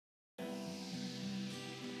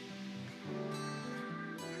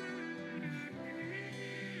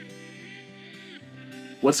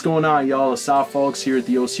What's going on, y'all? Asaf Fulks here at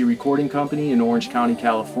the OC Recording Company in Orange County,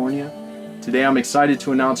 California. Today I'm excited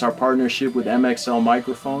to announce our partnership with MXL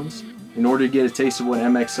microphones. In order to get a taste of what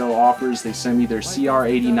MXL offers, they sent me their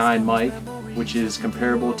CR89 mic, which is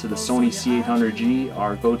comparable to the Sony C-800G,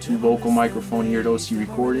 our go-to vocal microphone here at OC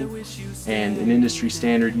Recording, and an industry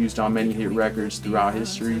standard used on many hit records throughout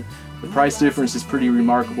history. The price difference is pretty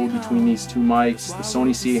remarkable between these two mics. The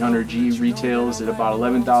Sony C-800G retails at about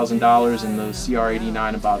 $11,000 and the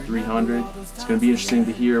CR89 about $300. It's going to be interesting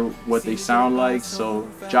to hear what they sound like. So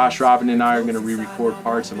Josh, Robin, and I are going to re-record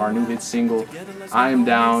parts of our new hit single, I Am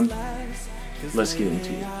Down. Let's get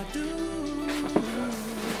into it.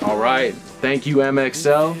 All right, thank you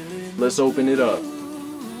MXL. Let's open it up.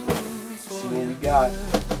 See what we got.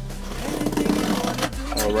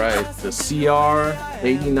 All right, the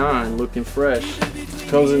CR89 looking fresh.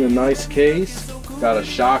 Comes in a nice case. Got a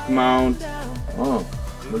shock mount. Oh,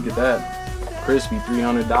 look at that. Crispy,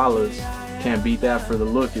 $300. Can't beat that for the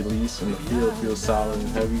look, at least, and the feel feels solid and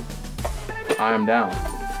heavy. I am down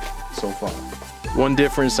so far. One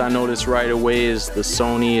difference I noticed right away is the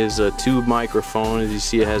Sony is a tube microphone. As you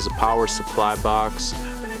see, it has a power supply box,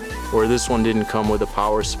 where this one didn't come with a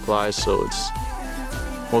power supply, so it's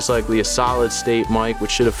most likely a solid state mic,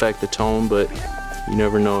 which should affect the tone, but you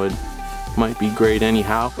never know, it might be great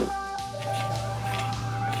anyhow.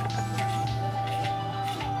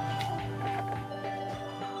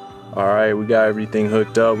 All right, we got everything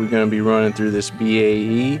hooked up. We're gonna be running through this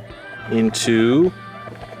BAE into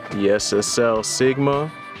the SSL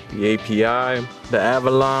Sigma, the API, the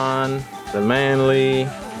Avalon, the Manly,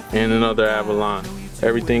 and another Avalon.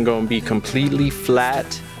 Everything gonna be completely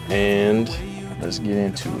flat, and let's get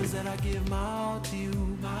into it.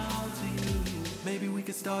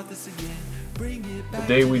 The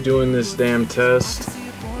day we doing this damn test,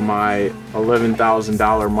 my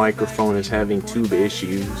 $11,000 microphone is having tube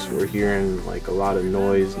issues. We're hearing like a lot of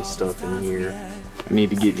noise and stuff in here. I need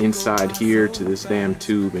to get inside here to this damn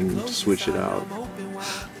tube and switch it out.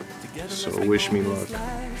 So wish me luck.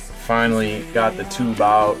 Finally got the tube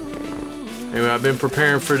out. Anyway, I've been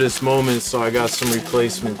preparing for this moment, so I got some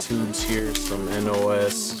replacement tubes here, some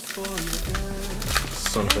NOS,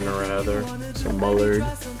 something or other, some Mullard.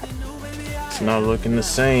 It's not looking the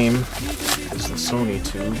same as the Sony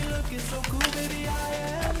tube.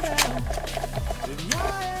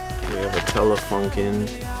 We have a Telefunken.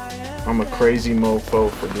 I'm a crazy mofo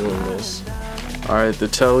for doing this. Alright, the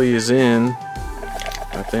telly is in,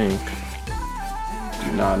 I think.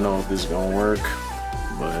 Do not know if this is gonna work,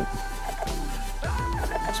 but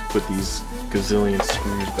let's put these gazillion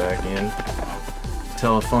screws back in.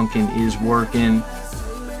 Telefunken is working.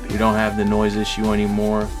 We don't have the noise issue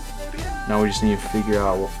anymore. Now we just need to figure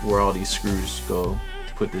out where all these screws go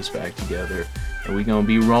to put this back together. And we're gonna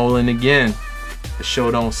be rolling again. The show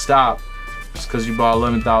don't stop. Just because you bought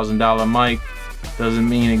 $11,000 mic doesn't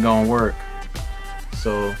mean it gonna work.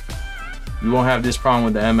 So you won't have this problem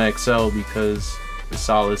with the MXL because it's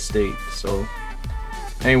solid state. So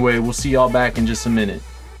anyway, we'll see y'all back in just a minute.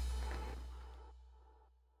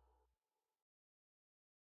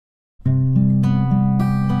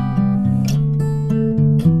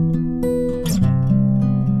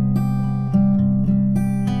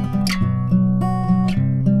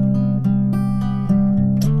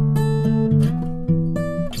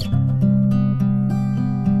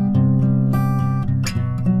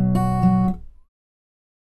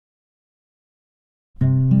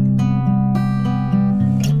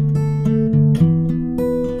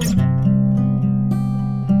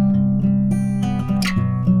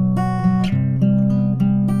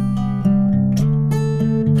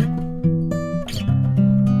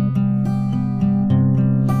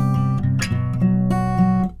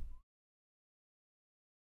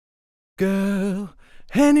 Girl,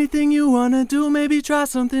 anything you wanna do, maybe try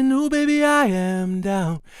something new, baby, I am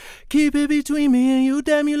down. Keep it between me and you,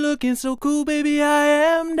 damn, you looking so cool, baby, I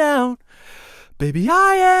am down. Baby,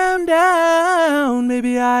 I am down,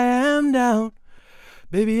 baby, I am down,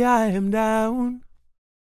 baby, I am down.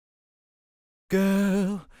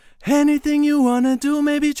 Girl, anything you wanna do,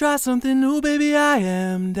 maybe try something new, baby, I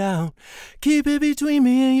am down. Keep it between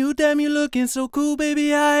me and you, damn, you looking so cool,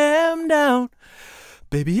 baby, I am down.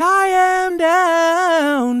 Baby, I am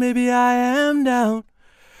down, baby, I am down,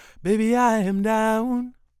 baby, I am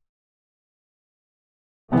down.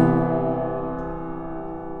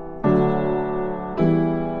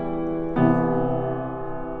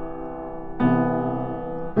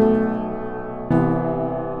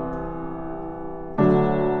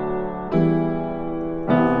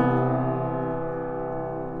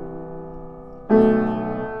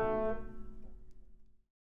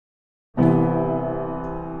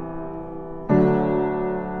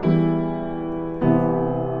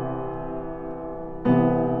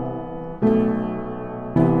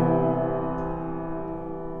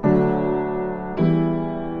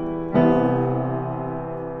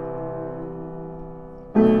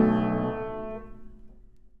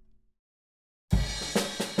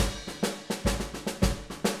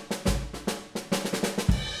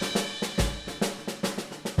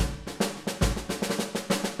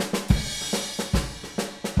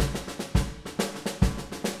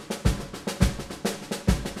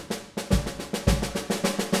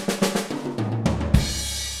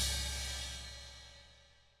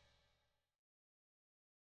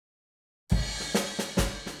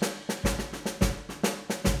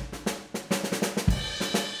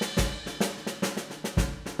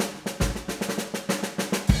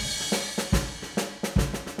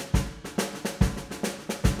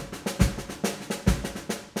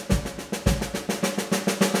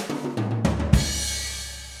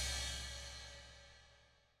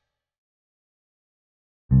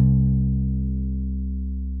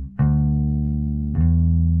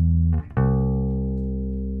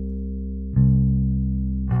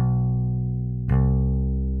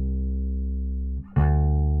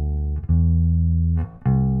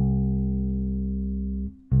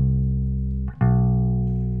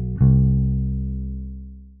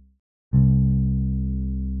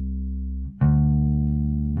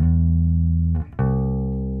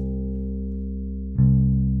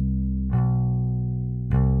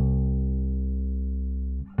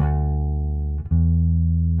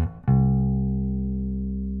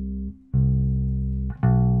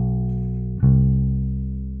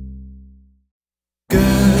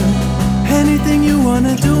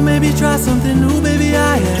 maybe try something new, baby,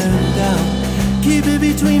 I am down. Keep it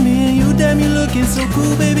between me and you, damn, you looking so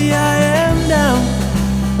cool, baby, I am down.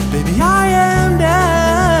 Baby, I am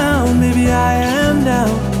down, baby, I am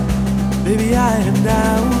down, baby, I am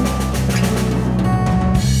down.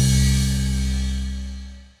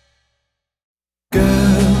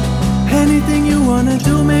 Girl, anything you wanna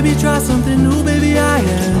do, maybe try something new, baby, I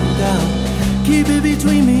am down. Keep it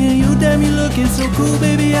between me and you, damn, you looking so cool,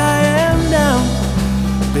 baby, I am down.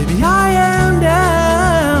 Baby, I am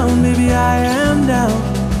down, baby, I am down,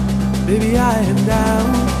 baby, I am down.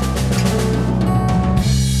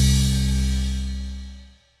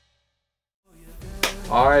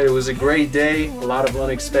 Alright, it was a great day, a lot of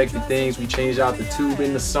unexpected things. We changed out the tube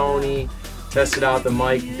in the Sony, tested out the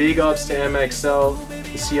mic. Big ups to MXL.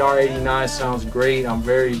 The CR89 sounds great. I'm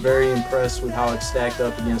very, very impressed with how it stacked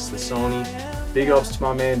up against the Sony. Big ups to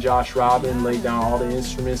my man Josh Robin, laid down all the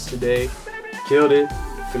instruments today. Killed it.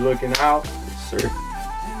 Good looking out. Yes,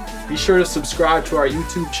 sir. Be sure to subscribe to our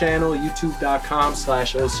YouTube channel,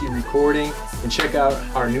 youtube.com/OC Recording, and check out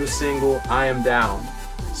our new single, I Am Down,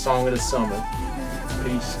 Song of the Summer.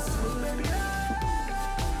 Peace.